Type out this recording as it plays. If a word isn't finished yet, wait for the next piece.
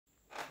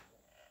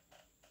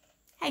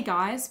Hey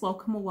guys,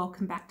 welcome or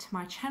welcome back to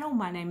my channel.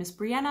 My name is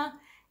Brianna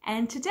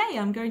and today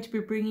I'm going to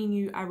be bringing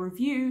you a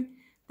review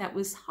that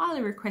was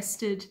highly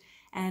requested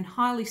and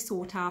highly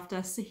sought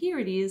after. So here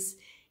it is.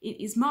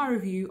 It is my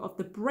review of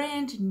the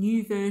brand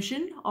new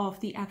version of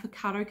the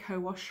Avocado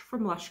Co-Wash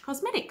from LUSH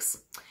Cosmetics.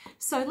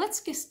 So let's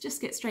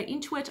just get straight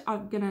into it.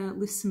 I'm going to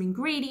list some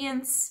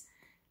ingredients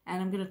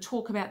and I'm going to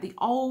talk about the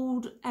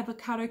old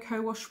Avocado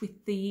Co-Wash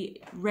with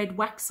the red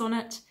wax on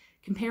it,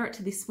 compare it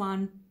to this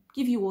one,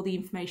 give you all the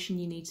information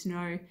you need to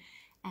know,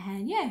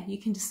 and yeah, you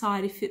can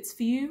decide if it's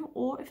for you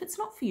or if it's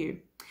not for you.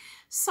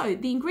 So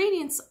the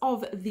ingredients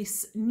of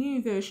this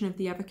new version of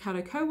the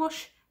Avocado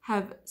Co-Wash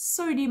have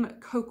sodium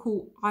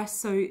cocoyl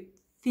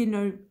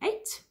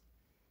isothienoate.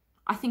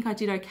 I think I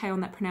did okay on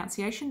that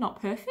pronunciation,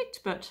 not perfect,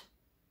 but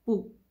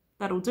well,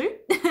 that'll do.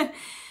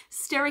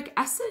 Stearic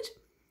acid,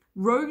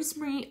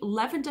 rosemary,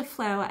 lavender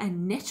flower,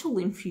 and nettle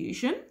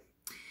infusion.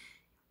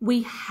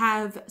 We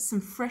have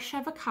some fresh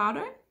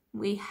avocado.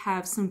 We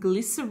have some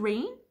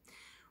glycerine,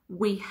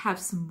 we have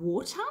some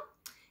water,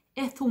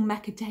 ethyl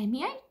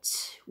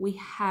macadamiate, we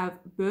have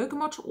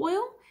bergamot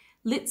oil,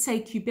 let's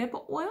say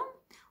cubeba oil,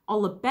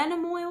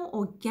 olibanum oil,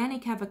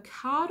 organic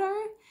avocado,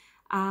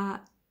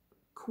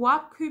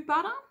 kwaku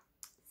butter,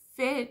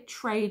 fair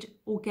trade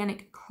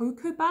organic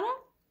cocoa butter,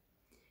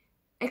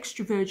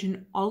 extra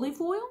virgin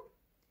olive oil,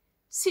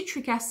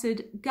 citric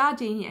acid,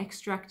 gardenia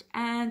extract,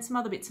 and some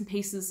other bits and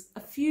pieces,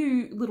 a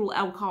few little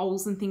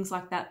alcohols and things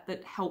like that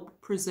that help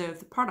preserve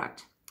the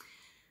product.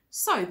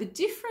 So the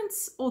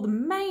difference, or the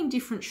main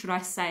difference should I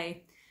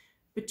say,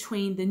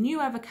 between the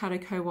new Avocado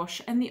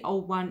Co-Wash and the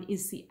old one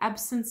is the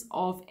absence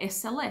of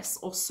SLS,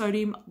 or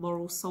sodium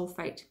lauryl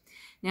sulfate.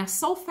 Now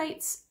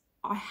sulfates,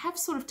 I have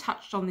sort of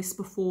touched on this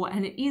before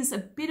and it is a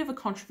bit of a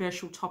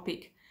controversial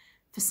topic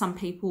for some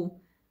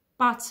people,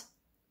 but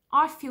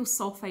I feel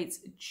sulfates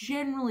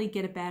generally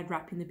get a bad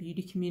rap in the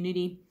beauty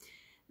community.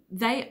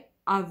 They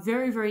are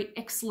very, very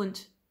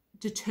excellent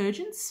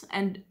detergents,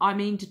 and I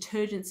mean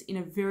detergents in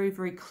a very,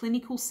 very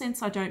clinical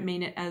sense. I don't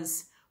mean it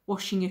as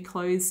washing your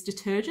clothes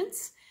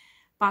detergents,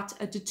 but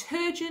a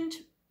detergent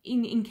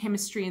in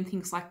chemistry and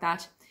things like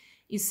that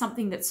is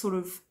something that sort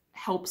of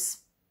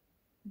helps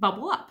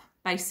bubble up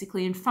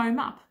basically and foam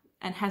up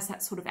and has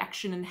that sort of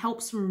action and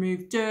helps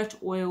remove dirt,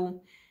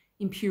 oil,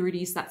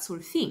 impurities, that sort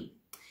of thing.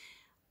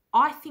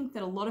 I think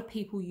that a lot of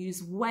people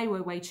use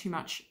way too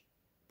much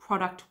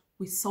product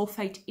with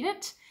sulfate in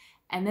it,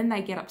 and then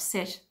they get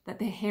upset that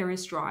their hair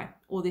is dry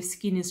or their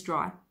skin is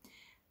dry.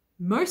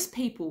 Most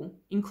people,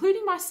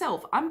 including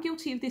myself, I'm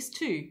guilty of this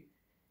too,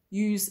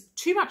 use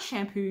too much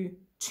shampoo,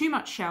 too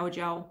much shower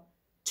gel,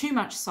 too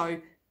much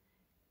soap,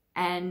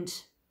 and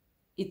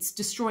it's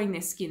destroying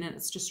their skin and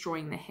it's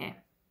destroying their hair.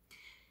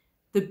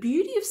 The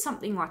beauty of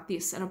something like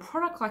this and a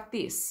product like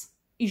this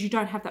is you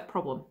don't have that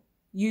problem.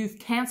 You've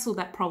cancelled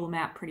that problem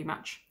out pretty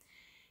much.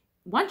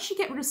 Once you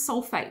get rid of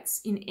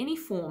sulfates in any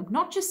form,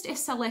 not just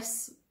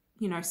SLS,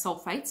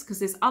 sulfates, because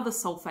there's other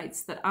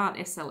sulfates that aren't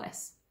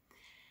SLS.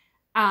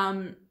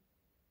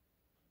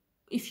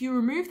 If you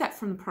remove that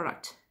from the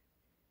product,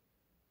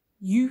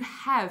 you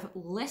have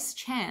less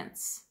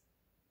chance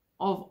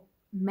of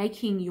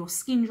making your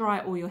skin dry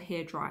or your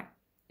hair dry.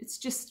 It's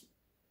just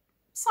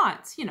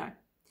science,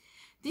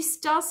 This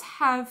does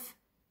have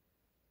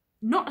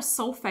not a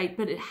sulfate,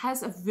 but it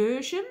has a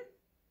version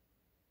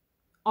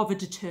of a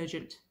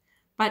detergent,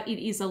 but it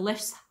is a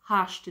less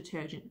harsh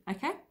detergent,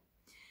 okay?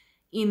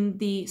 In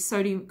the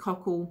sodium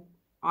cocoyl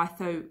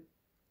isothienoate.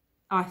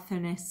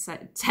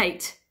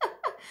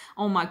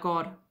 Oh my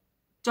God.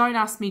 Don't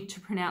ask me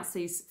to pronounce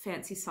these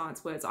fancy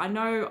science words. I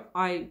know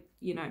I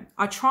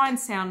try and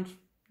sound,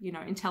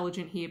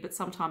 intelligent here, but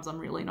sometimes I'm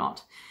really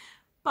not.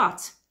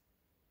 But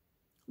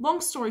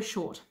long story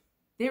short,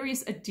 there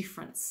is a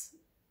difference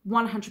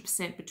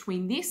 100%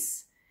 between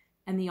this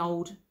and the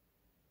old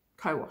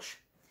Co-Wash.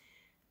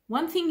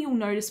 One thing you'll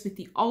notice with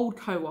the old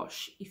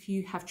Co-Wash, if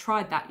you have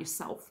tried that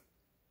yourself,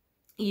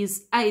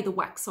 is A, the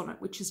wax on it,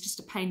 which is just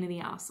a pain in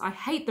the ass. I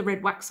hate the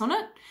red wax on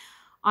it.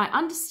 I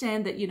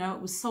understand that, it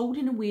was sold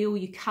in a wheel,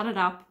 you cut it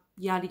up,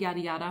 yada,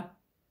 yada, yada.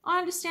 I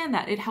understand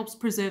that. It helps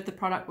preserve the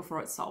product before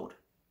it's sold.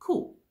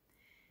 Cool.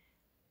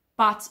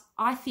 But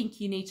I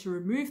think you need to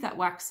remove that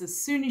wax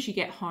as soon as you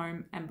get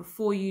home and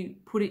before you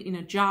put it in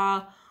a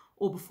jar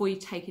or before you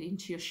take it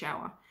into your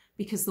shower.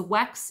 Because the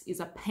wax is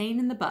a pain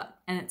in the butt,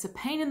 and it's a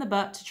pain in the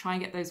butt to try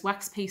and get those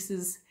wax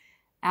pieces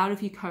out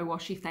of your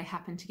Co-Wash if they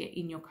happen to get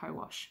in your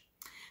Co-Wash.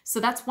 So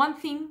that's one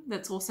thing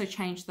that's also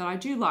changed that I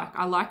do like.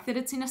 I like that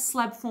it's in a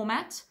slab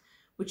format,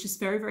 which is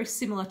very, very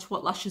similar to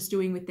what LUSH is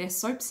doing with their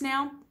soaps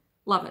now.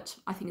 Love it.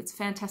 I think it's a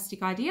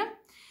fantastic idea.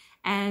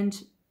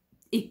 And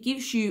it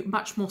gives you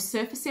much more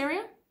surface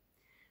area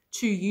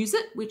to use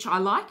it, which I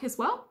like as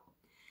well,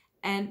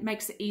 and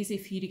makes it easy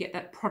for you to get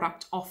that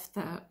product off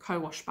the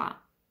Co-Wash bar.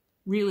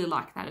 Really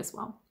like that as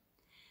well.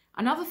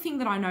 Another thing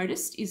that I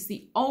noticed is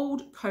the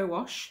old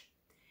Co-Wash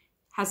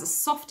has a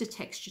softer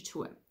texture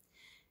to it.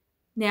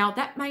 Now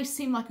that may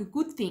seem like a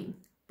good thing,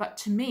 but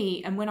to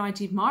me, and when I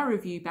did my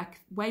review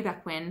way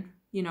back when,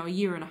 a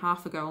year and a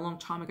half ago, a long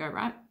time ago,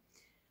 right?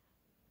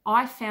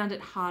 I found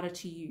it harder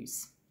to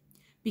use,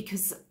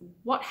 because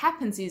what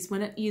happens is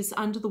when it is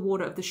under the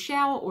water of the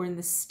shower or in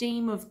the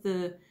steam of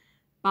the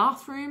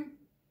bathroom,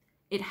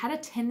 it had a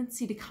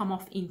tendency to come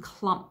off in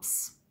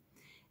clumps.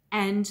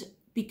 And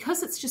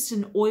because it's just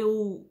an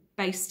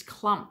oil-based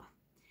clump,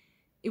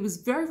 it was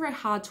very, very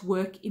hard to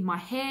work in my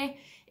hair.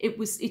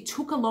 It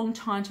took a long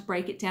time to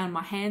break it down in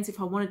my hands if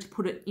I wanted to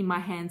put it in my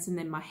hands and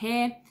then my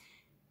hair.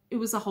 It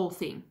was a whole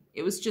thing.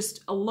 It was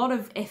just a lot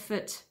of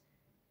effort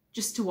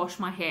just to wash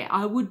my hair.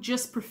 I would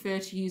just prefer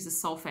to use a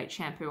sulfate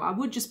shampoo. I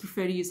would just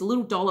prefer to use a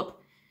little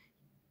dollop,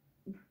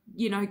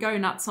 you know, go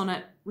nuts on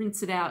it,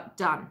 rinse it out,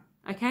 done,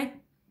 okay?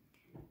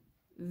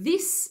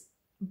 This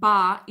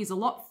bar is a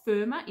lot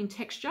firmer in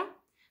texture,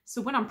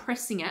 so when I'm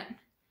pressing it,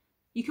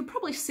 you can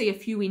probably see a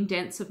few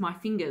indents of my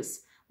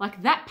fingers.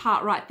 Like that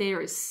part right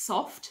there is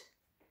soft.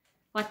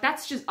 Like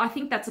that's just, I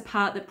think that's a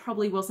part that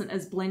probably wasn't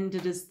as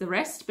blended as the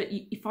rest, but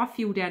if I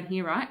feel down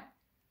here, right,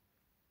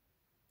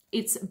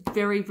 it's a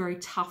very, very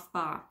tough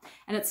bar.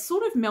 And it's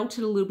sort of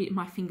melted a little bit in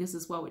my fingers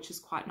as well, which is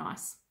quite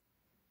nice.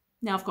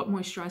 Now I've got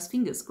moisturized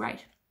fingers,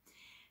 great.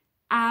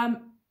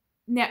 Now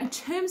in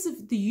terms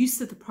of the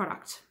use of the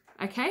product,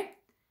 okay,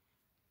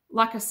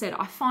 like I said,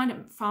 I find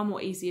it far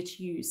more easier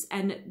to use,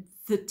 and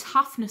the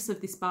toughness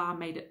of this bar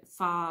made it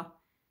far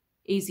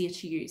easier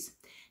to use.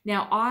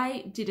 Now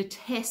I did a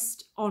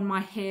test on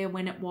my hair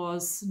when it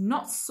was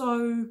not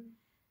so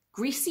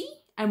greasy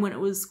and when it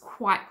was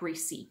quite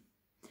greasy.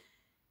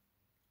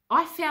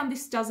 I found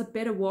this does a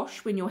better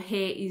wash when your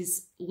hair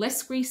is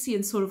less greasy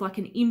and sort of like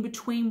an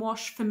in-between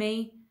wash for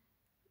me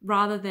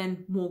rather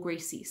than more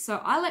greasy. So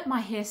I let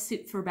my hair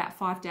sit for about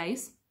 5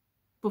 days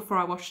before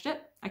I washed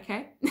it,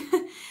 okay?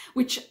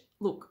 Which,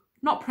 look,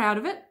 not proud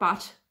of it,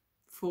 but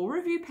for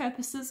review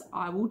purposes,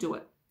 I will do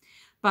it.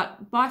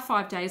 But by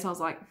 5 days, I was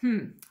like,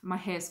 my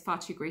hair's far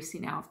too greasy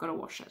now. I've got to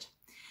wash it.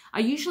 I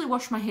usually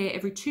wash my hair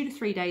every 2 to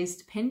 3 days,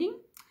 depending.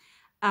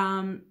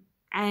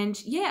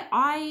 And yeah,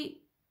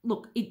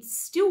 look, it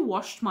still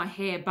washed my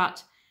hair,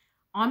 but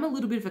I'm a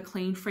little bit of a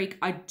clean freak.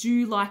 I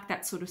do like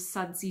that sort of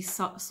sudsy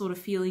sort of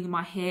feeling in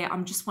my hair.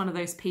 I'm just one of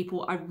those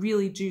people. I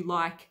really do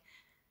like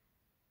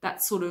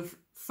that sort of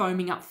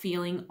foaming up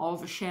feeling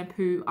of a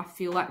shampoo. I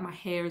feel like my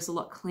hair is a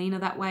lot cleaner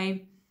that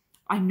way.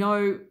 I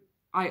know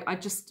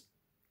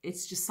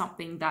it's just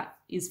something that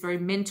is very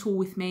mental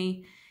with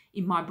me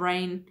in my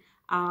brain.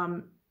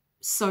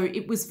 So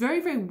it was very,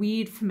 very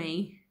weird for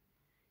me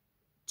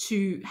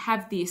to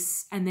have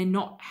this and then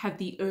not have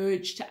the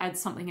urge to add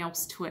something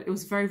else to it. It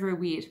was very, very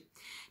weird.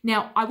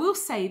 Now, I will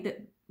say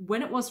that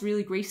when it was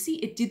really greasy,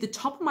 it did the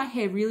top of my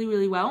hair really,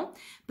 really well,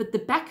 but the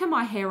back of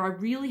my hair, I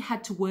really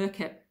had to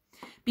work it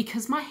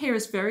because my hair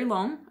is very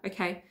long,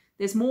 okay?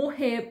 There's more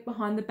hair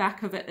behind the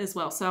back of it as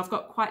well. So I've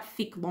got quite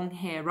thick, long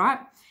hair, right?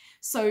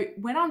 So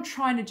when I'm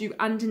trying to do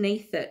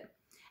underneath it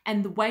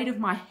and the weight of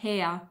my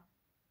hair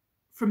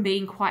from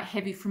being quite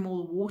heavy from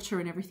all the water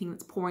and everything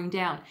that's pouring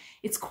down,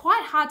 it's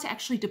quite hard to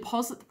actually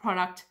deposit the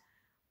product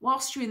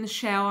whilst you're in the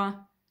shower,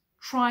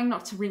 trying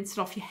not to rinse it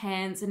off your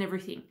hands and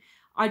everything.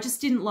 I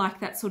just didn't like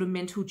that sort of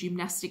mental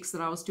gymnastics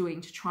that I was doing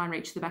to try and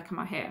reach the back of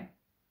my hair.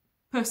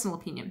 Personal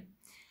opinion.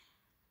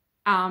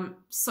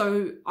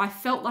 So I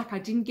felt like I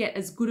didn't get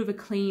as good of a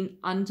clean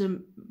under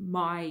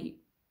my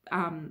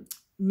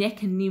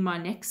neck and near my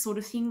neck sort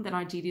of thing that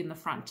I did in the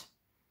front.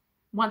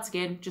 Once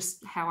again,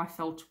 just how I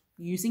felt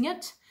using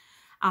it.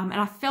 And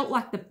I felt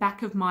like the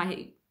back of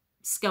my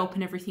scalp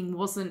and everything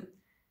wasn't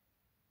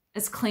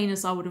as clean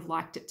as I would have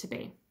liked it to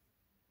be.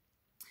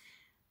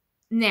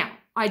 Now,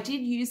 I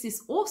did use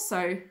this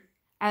also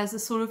as a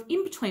sort of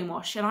in-between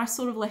wash, and I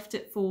sort of left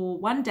it for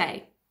 1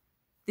 day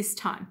this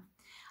time.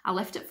 I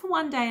left it for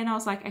 1 day and I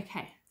was like,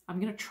 okay,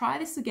 I'm going to try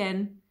this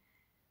again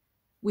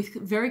with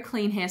very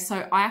clean hair.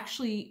 So I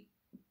actually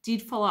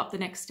did follow up the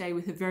next day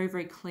with a very,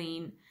 very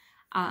clean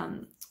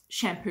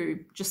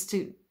shampoo just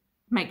to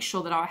make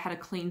sure that I had a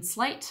clean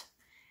slate.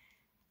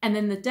 And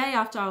then the day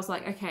after I was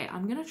like, okay,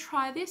 I'm going to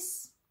try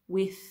this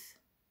with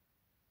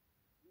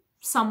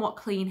somewhat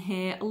clean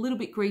hair, a little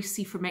bit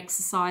greasy from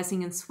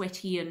exercising and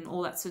sweaty and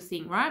all that sort of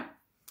thing, right?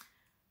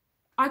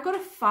 I got a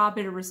far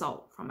better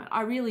result from it.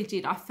 I really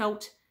did. I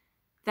felt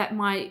that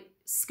my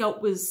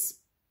scalp was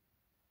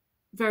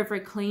very, very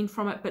clean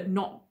from it, but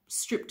not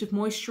stripped of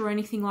moisture or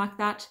anything like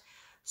that.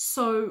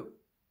 So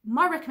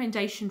my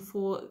recommendation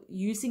for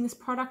using this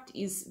product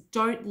is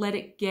don't let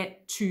it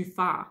get too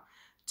far.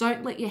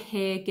 Don't let your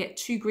hair get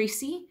too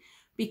greasy,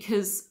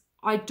 because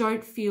I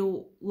don't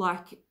feel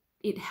like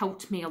it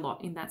helped me a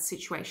lot in that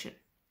situation.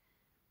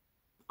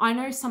 I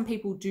know some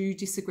people do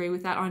disagree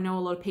with that. I know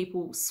a lot of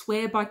people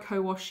swear by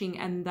co-washing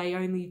and they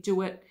only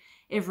do it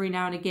every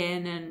now and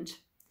again,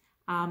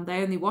 and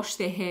they only wash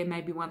their hair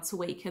maybe once a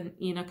week and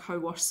in a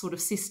co-wash sort of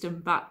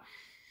system, but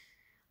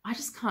I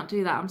just can't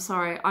do that. I'm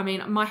sorry. I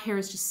mean, my hair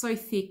is just so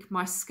thick.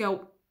 My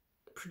scalp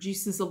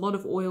produces a lot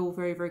of oil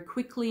very, very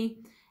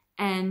quickly.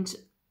 And,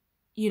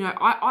 you know,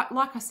 I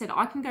like I said,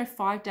 I can go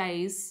 5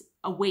 days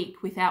a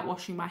week without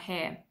washing my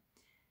hair,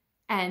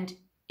 and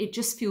it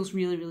just feels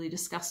really, really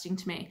disgusting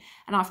to me.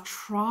 And I've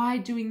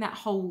tried doing that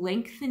whole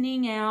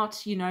lengthening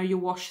out, you know, your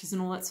washes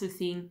and all that sort of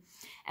thing.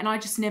 And I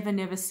just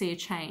never see a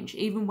change.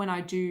 Even when I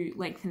do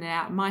lengthen it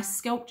out, my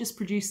scalp just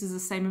produces the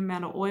same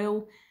amount of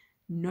oil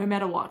no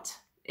matter what.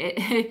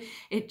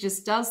 It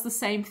just does the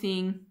same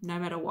thing no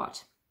matter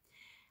what.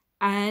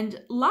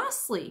 And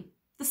lastly,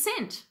 the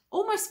scent.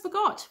 Almost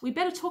forgot. We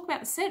better talk about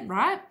the scent,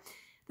 right?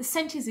 The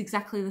scent is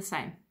exactly the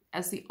same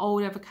as the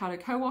old Avocado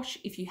Co-Wash.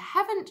 If you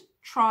haven't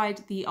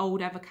tried the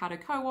old Avocado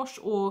Co-Wash,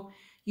 or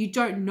you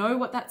don't know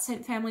what that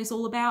scent family is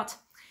all about,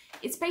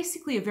 it's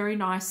basically a very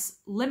nice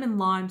lemon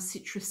lime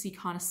citrusy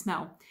kind of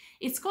smell.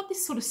 It's got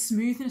this sort of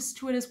smoothness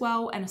to it as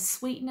well, and a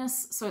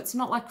sweetness, so it's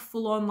not like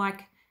full on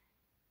like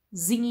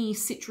zingy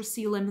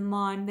citrusy lemon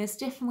lime. There's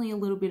definitely a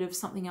little bit of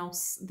something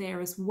else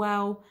there as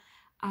well,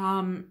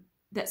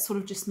 that sort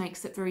of just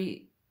makes it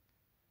very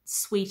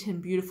sweet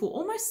and beautiful,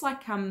 almost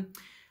like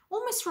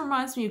almost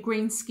reminds me of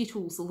green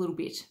Skittles a little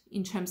bit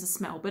in terms of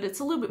smell, but it's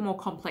a little bit more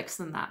complex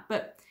than that,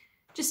 but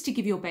just to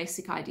give you a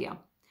basic idea.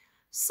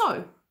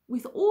 So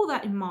with all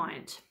that in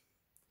mind,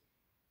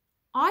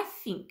 I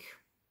think,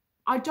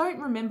 I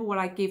don't remember what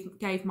I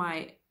gave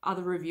my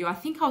other review. I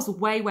think I was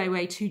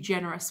way too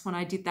generous when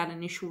I did that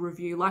initial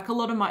review. Like a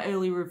lot of my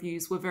early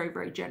reviews were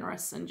very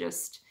generous and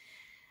just,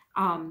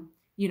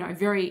 you know,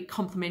 very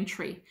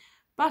complimentary.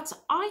 But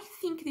I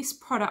think this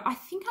product, I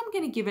think I'm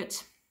going to give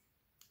it,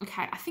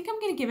 okay, I think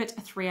I'm going to give it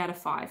a 3 out of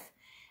 5.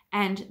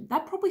 And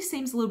that probably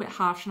seems a little bit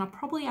harsh, and I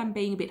probably am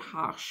being a bit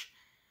harsh.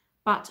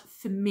 But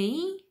for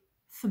me,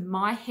 for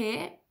my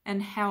hair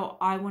and how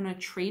I want to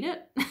treat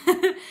it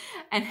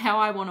and how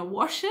I want to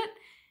wash it,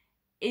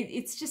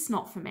 it's just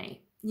not for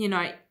me. You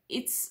know,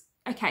 it's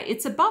okay.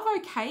 It's above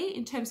okay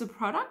in terms of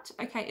product.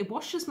 Okay, it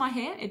washes my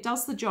hair. It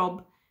does the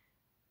job.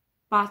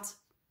 But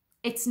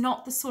it's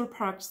not the sort of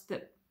product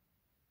that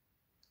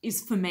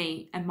is for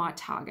me and my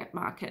target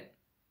market,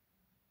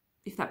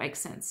 if that makes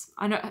sense.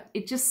 I know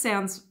it just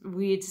sounds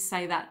weird to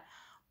say that,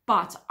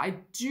 but I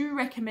do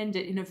recommend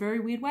it in a very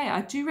weird way. I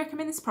do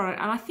recommend this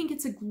product, and I think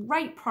it's a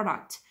great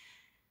product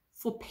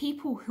for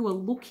people who are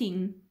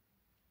looking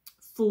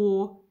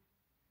for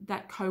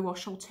that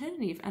co-wash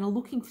alternative and are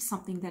looking for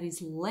something that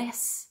is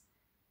less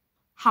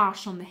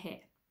harsh on the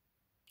hair.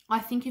 I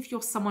think if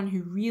you're someone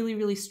who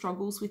really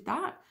struggles with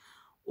that,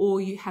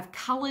 or you have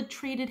colored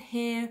treated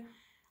hair,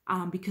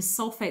 because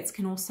sulfates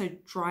can also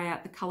dry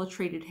out the color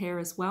treated hair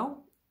as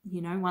well.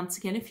 You know, once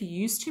again, if you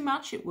use too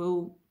much, it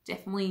will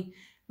definitely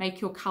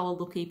make your color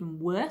look even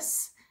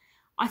worse.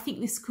 I think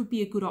this could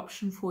be a good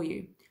option for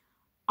you.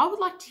 I would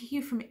like to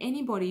hear from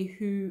anybody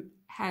who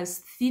has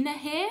thinner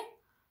hair,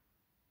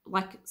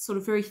 like sort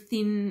of very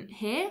thin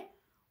hair,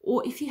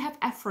 or if you have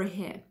afro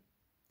hair,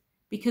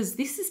 because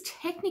this is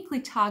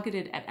technically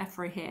targeted at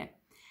afro hair.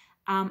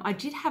 I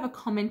did have a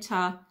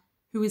commenter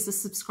who is a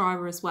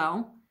subscriber as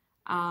well,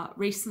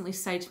 recently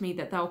say to me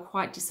that they were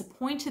quite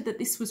disappointed that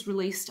this was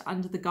released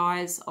under the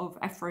guise of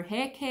Afro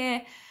Hair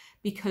Care,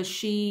 because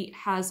she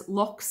has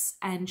locks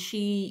and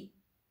she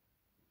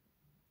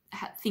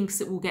thinks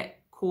it will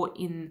get caught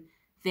in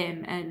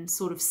them and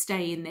sort of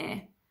stay in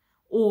there.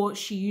 Or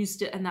she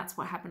used it and that's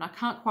what happened. I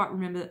can't quite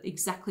remember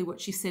exactly what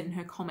she said in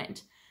her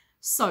comment.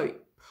 So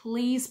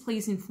please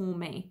inform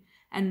me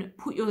and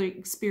put your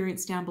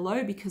experience down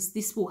below, because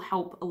this will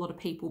help a lot of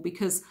people,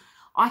 because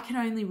I can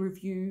only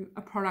review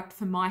a product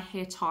for my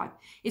hair type.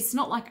 It's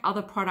not like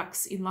other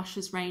products in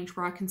Lush's range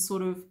where I can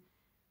sort of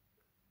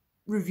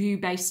review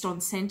based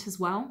on scent as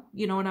well.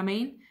 You know what I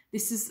mean?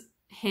 This is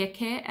hair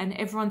care and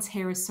everyone's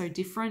hair is so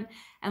different.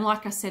 And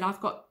like I said,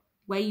 I've got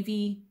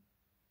wavy,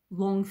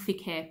 long,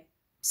 thick hair.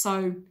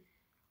 So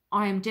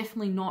I am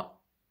definitely not,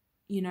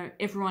 you know,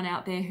 everyone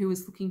out there who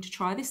is looking to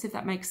try this, if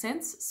that makes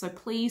sense. So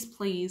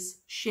please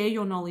share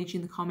your knowledge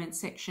in the comment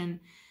section.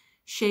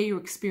 Share your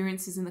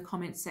experiences in the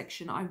comments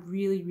section. I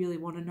really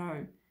want to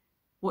know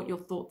what your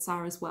thoughts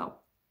are as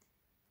well.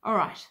 All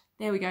right,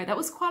 there we go. That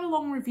was quite a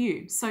long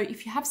review. So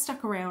if you have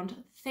stuck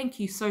around, thank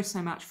you so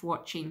much for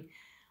watching.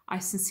 I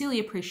sincerely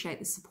appreciate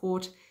the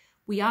support.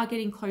 We are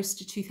getting close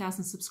to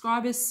 2,000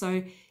 subscribers.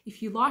 So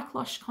if you like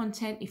Lush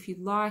content, if you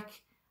like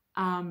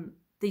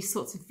these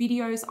sorts of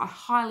videos, I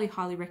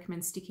highly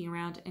recommend sticking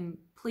around, and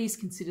please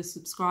consider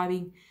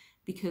subscribing,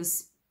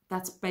 because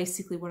that's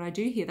basically what I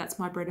do here. That's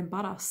my bread and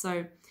butter.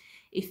 So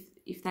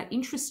if that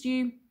interests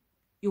you,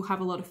 you'll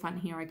have a lot of fun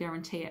here, I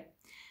guarantee it.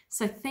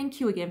 So thank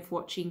you again for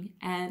watching,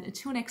 and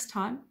until next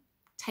time,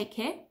 take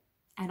care,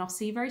 and I'll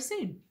see you very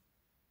soon.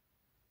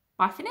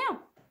 Bye for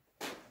now.